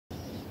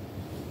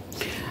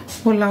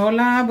Hola,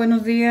 hola,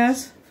 buenos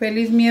días.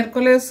 Feliz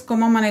miércoles.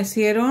 ¿Cómo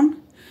amanecieron?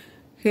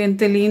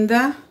 Gente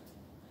linda,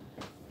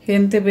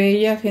 gente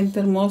bella, gente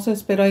hermosa.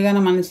 Espero hayan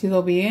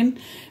amanecido bien.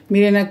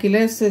 Miren, aquí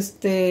les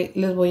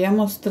voy a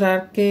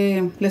mostrar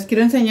les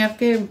quiero enseñar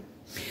que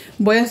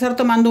voy a estar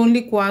tomando un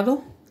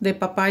licuado de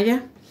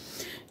papaya.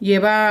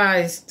 Lleva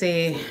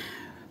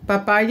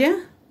papaya,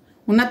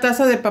 una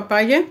taza de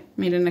papaya.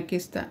 Miren, aquí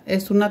está.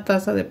 Es una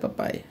taza de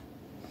papaya.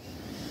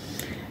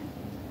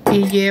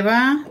 Y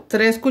lleva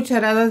 3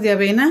 cucharadas de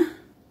avena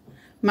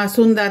más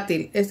un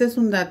dátil. Este es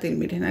un dátil,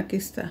 miren, aquí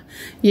está.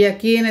 Y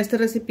aquí en este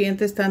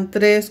recipiente están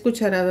 3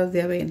 cucharadas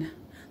de avena.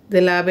 De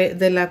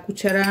la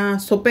cuchara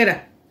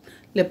sopera.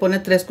 Le pone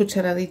 3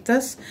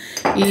 cucharaditas.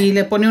 Y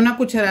le pone una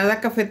cucharada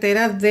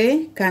cafetera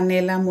de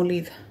canela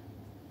molida.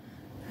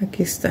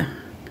 Aquí está.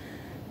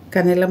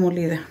 Canela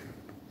molida.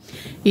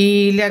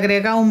 Y le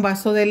agrega un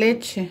vaso de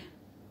leche.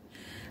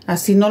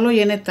 Así no lo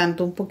llene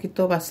tanto, un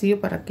poquito vacío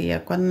para que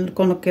ya con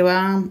lo que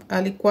va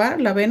a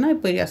licuar la avena,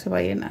 pues ya se va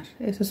a llenar.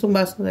 Ese es un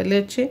vaso de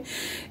leche.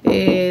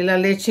 La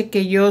leche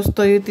que yo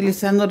estoy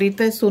utilizando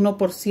ahorita es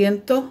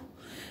 1%,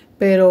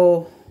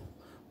 pero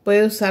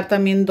puede usar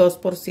también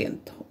 2%.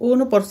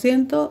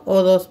 1%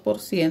 o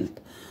 2%.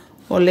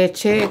 O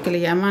leche que le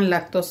llaman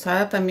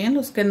lactosada también,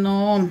 los que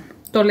no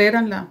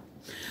toleran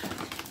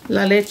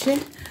la leche.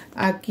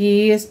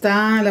 Aquí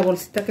está la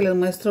bolsita que les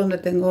muestro donde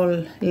tengo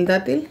el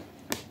dátil.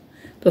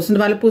 Entonces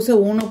nomás le puse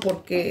 1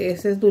 porque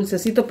ese es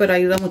dulcecito, pero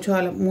ayuda mucho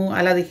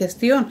a la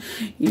digestión.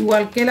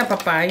 Igual que la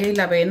papaya y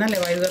la avena le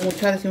va a ayudar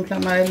mucho a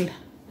desinflamar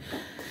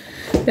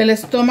el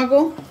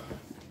estómago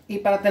y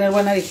para tener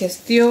buena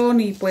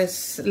digestión. Y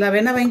pues la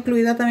avena va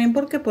incluida también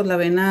porque pues la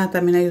avena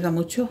también ayuda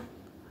mucho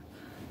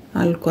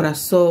al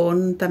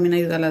corazón, también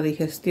ayuda a la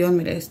digestión.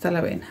 Mira, ahí está la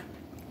avena.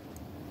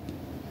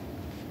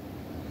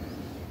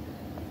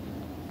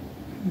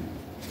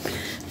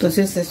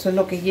 Entonces eso es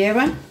lo que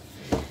lleva.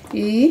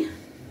 Y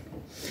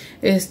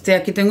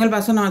aquí tengo el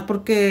vaso nomás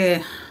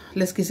porque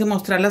les quise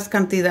mostrar las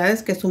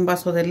cantidades, que es un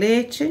vaso de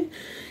leche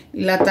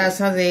y la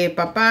taza de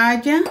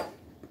papaya.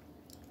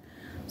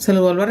 Se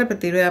lo vuelvo a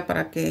repetir, ¿verdad?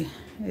 Para que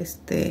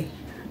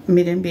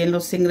miren bien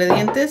los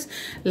ingredientes.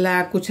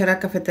 La cuchara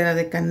cafetera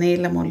de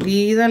canela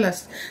molida,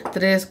 las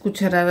 3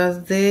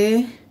 cucharadas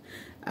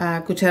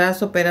cucharadas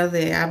soperas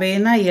de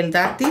avena y el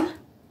dátil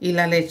y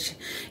la leche.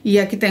 Y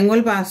aquí tengo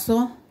el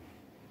vaso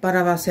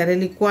para vaciar el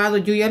licuado.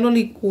 Yo ya lo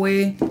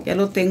licué, ya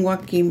lo tengo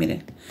aquí,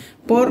 miren.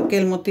 Porque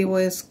el motivo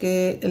es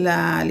que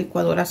la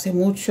licuadora hace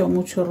mucho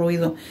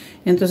ruido.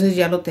 Entonces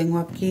ya lo tengo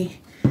aquí.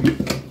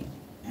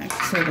 Aquí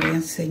se lo voy a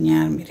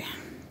enseñar, miren.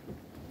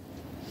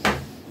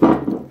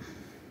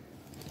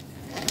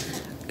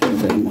 Aquí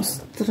les voy a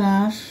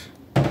mostrar.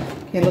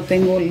 Ya lo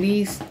tengo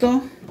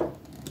listo.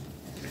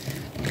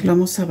 Lo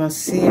vamos a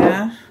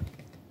vaciar.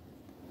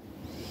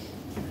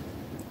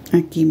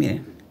 Aquí,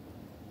 miren.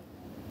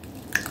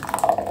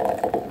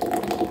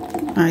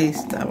 Ahí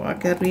está, va a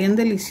quedar bien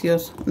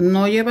delicioso.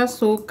 No lleva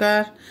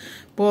azúcar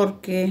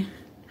porque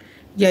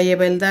ya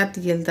lleva el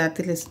dátil y el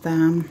dátil está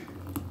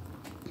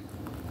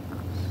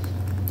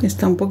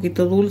un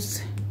poquito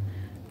dulce.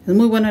 Es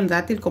muy bueno el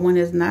dátil, como en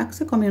snack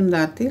se come un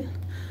dátil.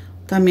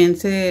 También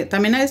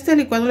a este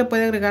licuado le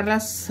puede agregar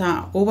las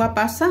uva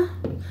pasa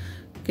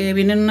que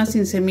vienen unas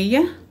sin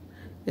semilla.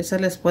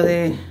 Esas les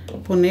puede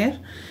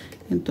poner.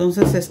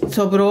 Entonces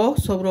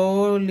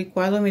sobró el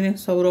licuado, miren,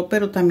 sobró,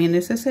 pero también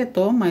ese se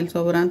toma, el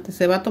sobrante,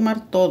 se va a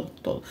tomar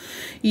todo.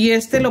 Y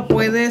lo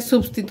puede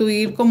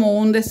sustituir como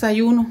un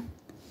desayuno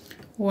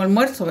o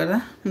almuerzo,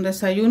 ¿verdad? Un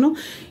desayuno.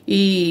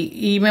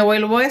 Y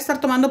lo voy a estar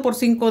tomando por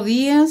 5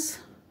 días.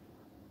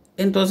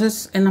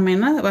 Entonces en la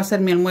mañana va a ser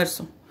mi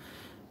almuerzo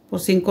por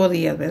 5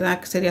 días,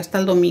 ¿verdad? Que sería hasta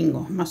el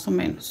domingo, más o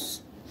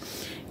menos.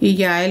 Y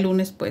ya el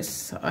lunes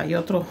pues hay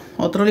otro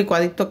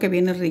licuadito que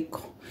viene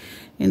rico.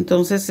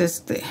 Entonces,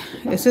 ese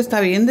está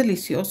bien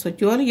delicioso.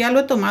 Yo ya lo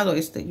he tomado,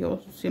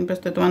 yo siempre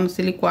estoy tomando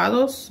así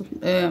licuados,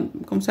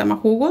 ¿cómo se llama?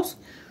 Jugos.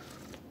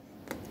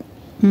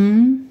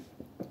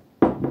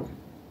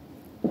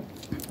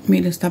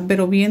 Mira, está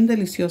pero bien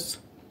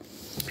delicioso.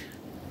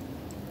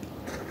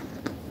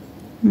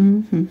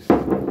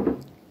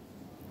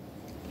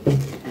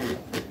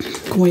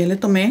 Como ya le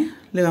tomé,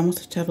 le vamos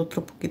a echar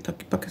otro poquito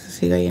aquí para que se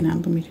siga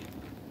llenando, miren.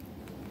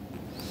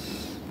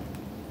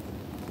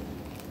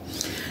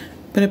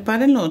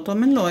 Prepárenlo,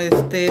 tómenlo.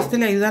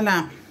 Le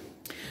ayuda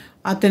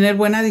a tener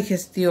buena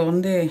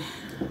digestión del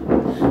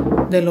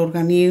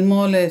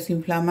organismo, le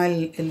desinflama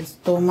el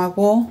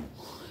estómago.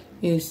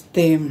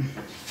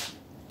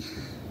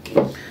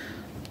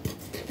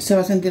 Se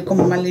va a sentir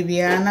como más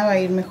liviana, va a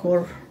ir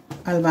mejor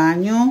al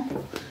baño,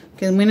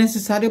 que es muy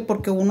necesario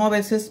porque uno a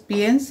veces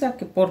piensa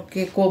que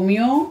porque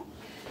comió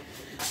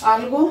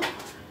algo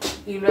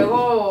y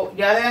luego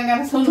ya le dan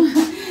ganas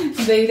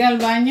de ir al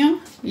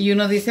baño y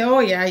uno dice,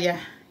 oh, ya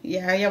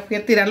fui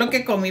a tirar lo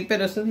que comí,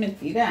 pero eso es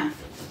mentira.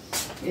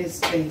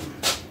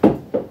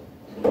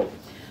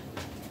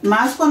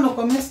 Más cuando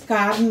comes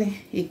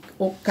carne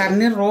o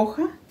carne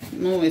roja,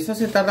 no, esa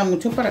se tarda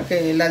mucho para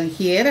que la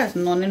digieras,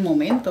 no en el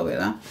momento,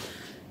 ¿verdad?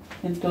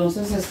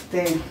 Entonces,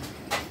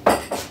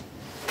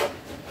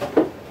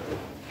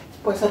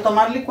 pues a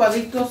tomar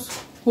licuaditos,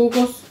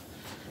 jugos.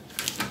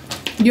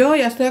 Yo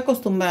ya estoy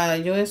acostumbrada,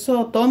 yo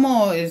eso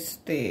tomo,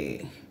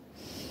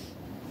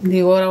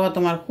 digo, ahora voy a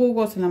tomar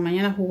jugos en la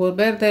mañana, jugos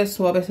verdes,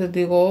 o a veces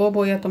digo, oh,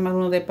 voy a tomar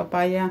uno de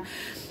papaya,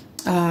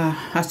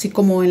 así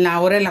como en la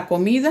hora de la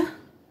comida,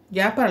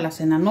 ya para la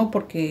cena, no,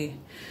 porque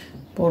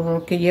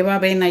lleva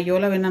avena. Yo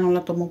la avena no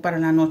la tomo para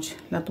la noche,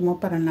 la tomo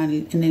para en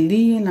el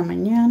día, en la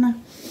mañana.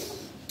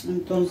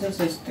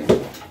 Entonces,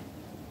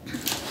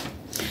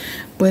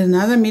 pues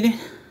nada, miren.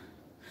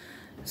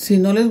 Si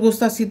no les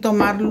gusta así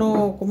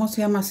tomarlo, ¿cómo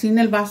se llama? Así en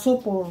el vaso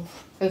por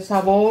el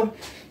sabor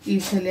y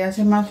se le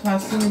hace más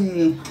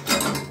fácil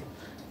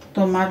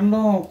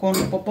tomarlo con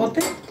popote,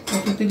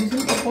 o que utilice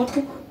el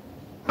popote.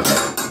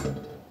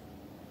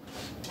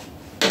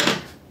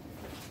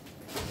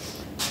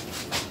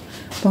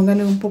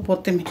 Póngale un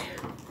popote, mire.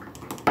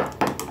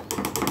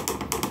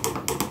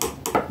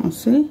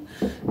 Así,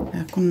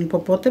 ya con el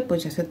popote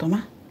pues ya se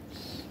toma.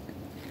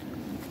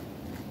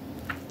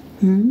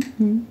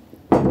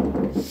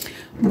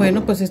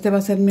 Bueno, pues este va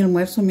a ser mi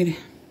almuerzo, mire.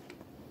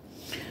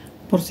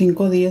 Por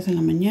 5 días en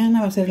la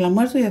mañana va a ser el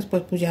almuerzo y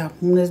después pues ya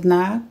un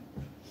snack.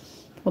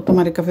 O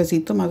tomaré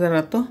cafecito más de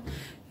rato.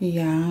 Y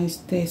ya,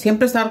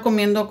 siempre estar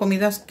comiendo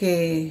comidas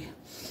que,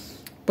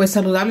 pues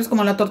saludables,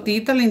 como la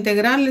tortillita, la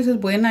integral, esa es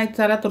buena. Ahí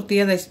está la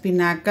tortilla de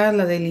espinaca,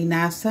 la de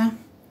linaza.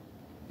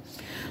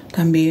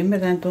 También,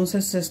 ¿verdad?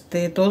 Entonces,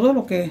 todo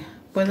lo que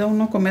pueda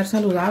uno comer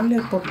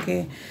saludable,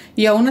 porque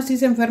y aún así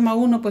se enferma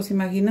uno, pues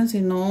imaginen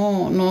si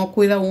no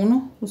cuida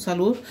uno su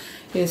salud.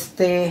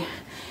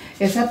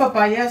 Esa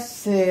papaya,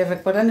 se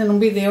recuerdan en un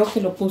video que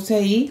lo puse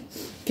ahí,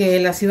 que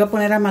las iba a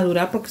poner a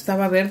madurar porque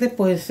estaba verde,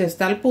 pues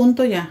está al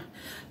punto ya.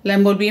 La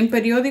envolví en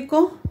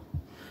periódico,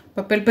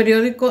 papel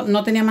periódico,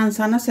 no tenía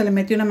manzana, se le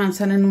metió una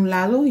manzana en un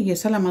lado y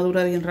esa la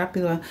madura bien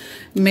rápido.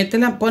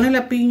 Pone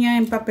la piña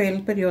en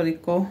papel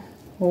periódico,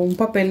 o un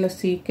papel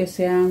así que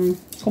sean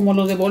como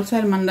los de bolsa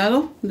del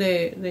mandado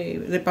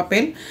de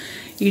papel,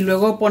 y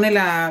luego pone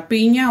la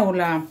piña o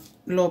la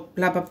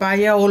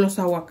papaya o los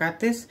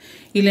aguacates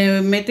y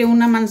le mete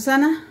una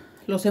manzana,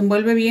 los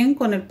envuelve bien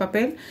con el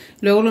papel,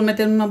 luego los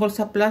mete en una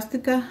bolsa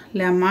plástica,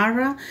 le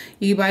amarra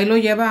y va y lo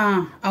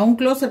lleva a un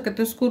closet que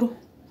esté oscuro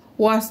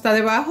o hasta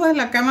debajo de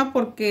la cama,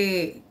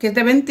 porque que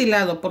esté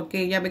ventilado,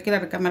 porque ya ve que la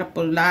recámara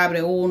pues la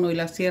abre uno y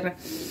la cierra,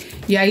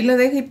 y ahí la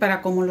deja, y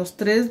para como los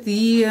 3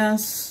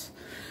 días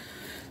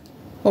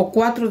o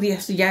 4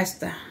 días ya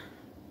está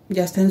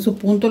en su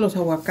punto los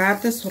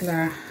aguacates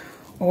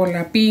o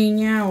la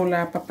piña o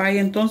la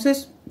papaya.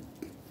 Entonces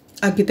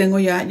aquí tengo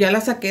ya la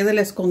saqué del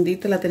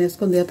escondite, la tenía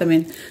escondida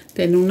también.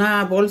 En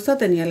una bolsa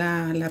tenía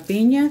la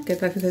piña que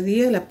traje ese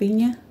día, la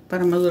piña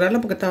para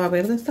madurarla porque estaba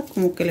verde, está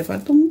como que le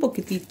falta un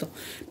poquitito,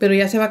 pero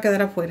ya se va a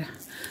quedar afuera,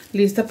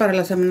 lista para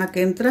la semana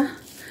que entra,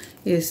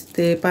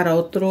 para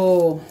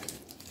otro.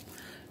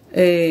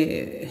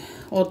 El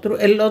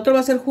otro va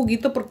a ser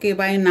juguito porque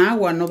va en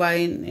agua, no va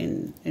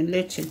en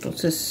leche.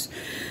 Entonces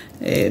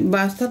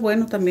va a estar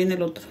bueno también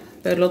el otro.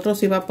 Pero el otro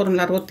sí va por un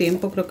largo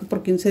tiempo, creo que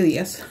por 15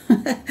 días.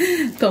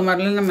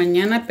 Tomarlo en la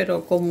mañana,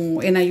 pero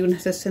como en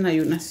ayunas, es en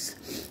ayunas.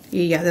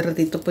 Y ya de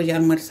ratito pues ya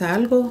almuerza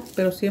algo.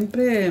 Pero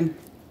siempre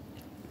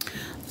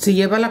si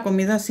lleva la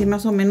comida así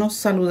más o menos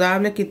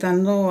saludable,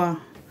 quitando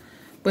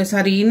pues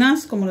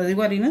harinas, como le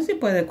digo, harinas sí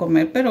puede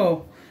comer,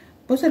 pero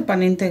pues el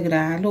pan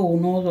integral o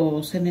 1 o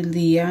 2 en el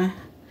día.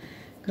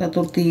 La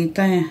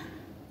tortillita,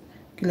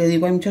 que le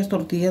digo, hay muchas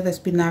tortillas de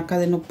espinaca,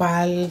 de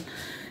nopal,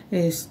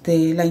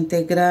 la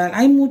integral.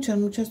 Hay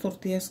muchas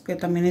tortillas que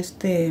también,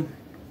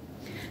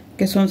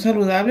 que son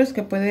saludables,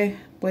 que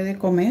puede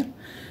comer.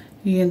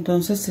 Y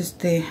entonces,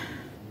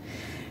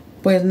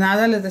 pues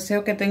nada, les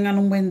deseo que tengan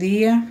un buen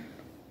día.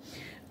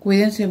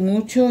 Cuídense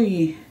mucho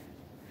y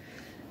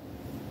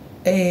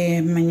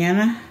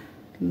mañana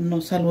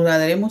nos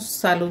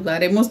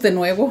saludaremos de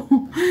nuevo.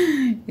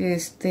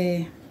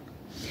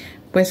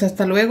 Pues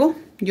hasta luego.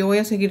 Yo voy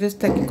a seguir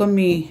aquí con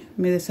mi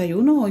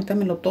desayuno. Ahorita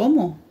me lo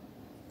tomo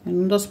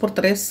en un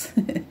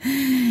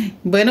 2x3.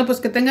 Bueno,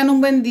 pues que tengan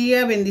un buen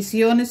día.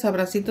 Bendiciones,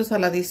 abracitos a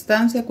la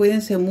distancia.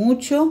 Cuídense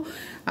mucho.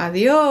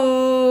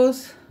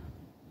 Adiós.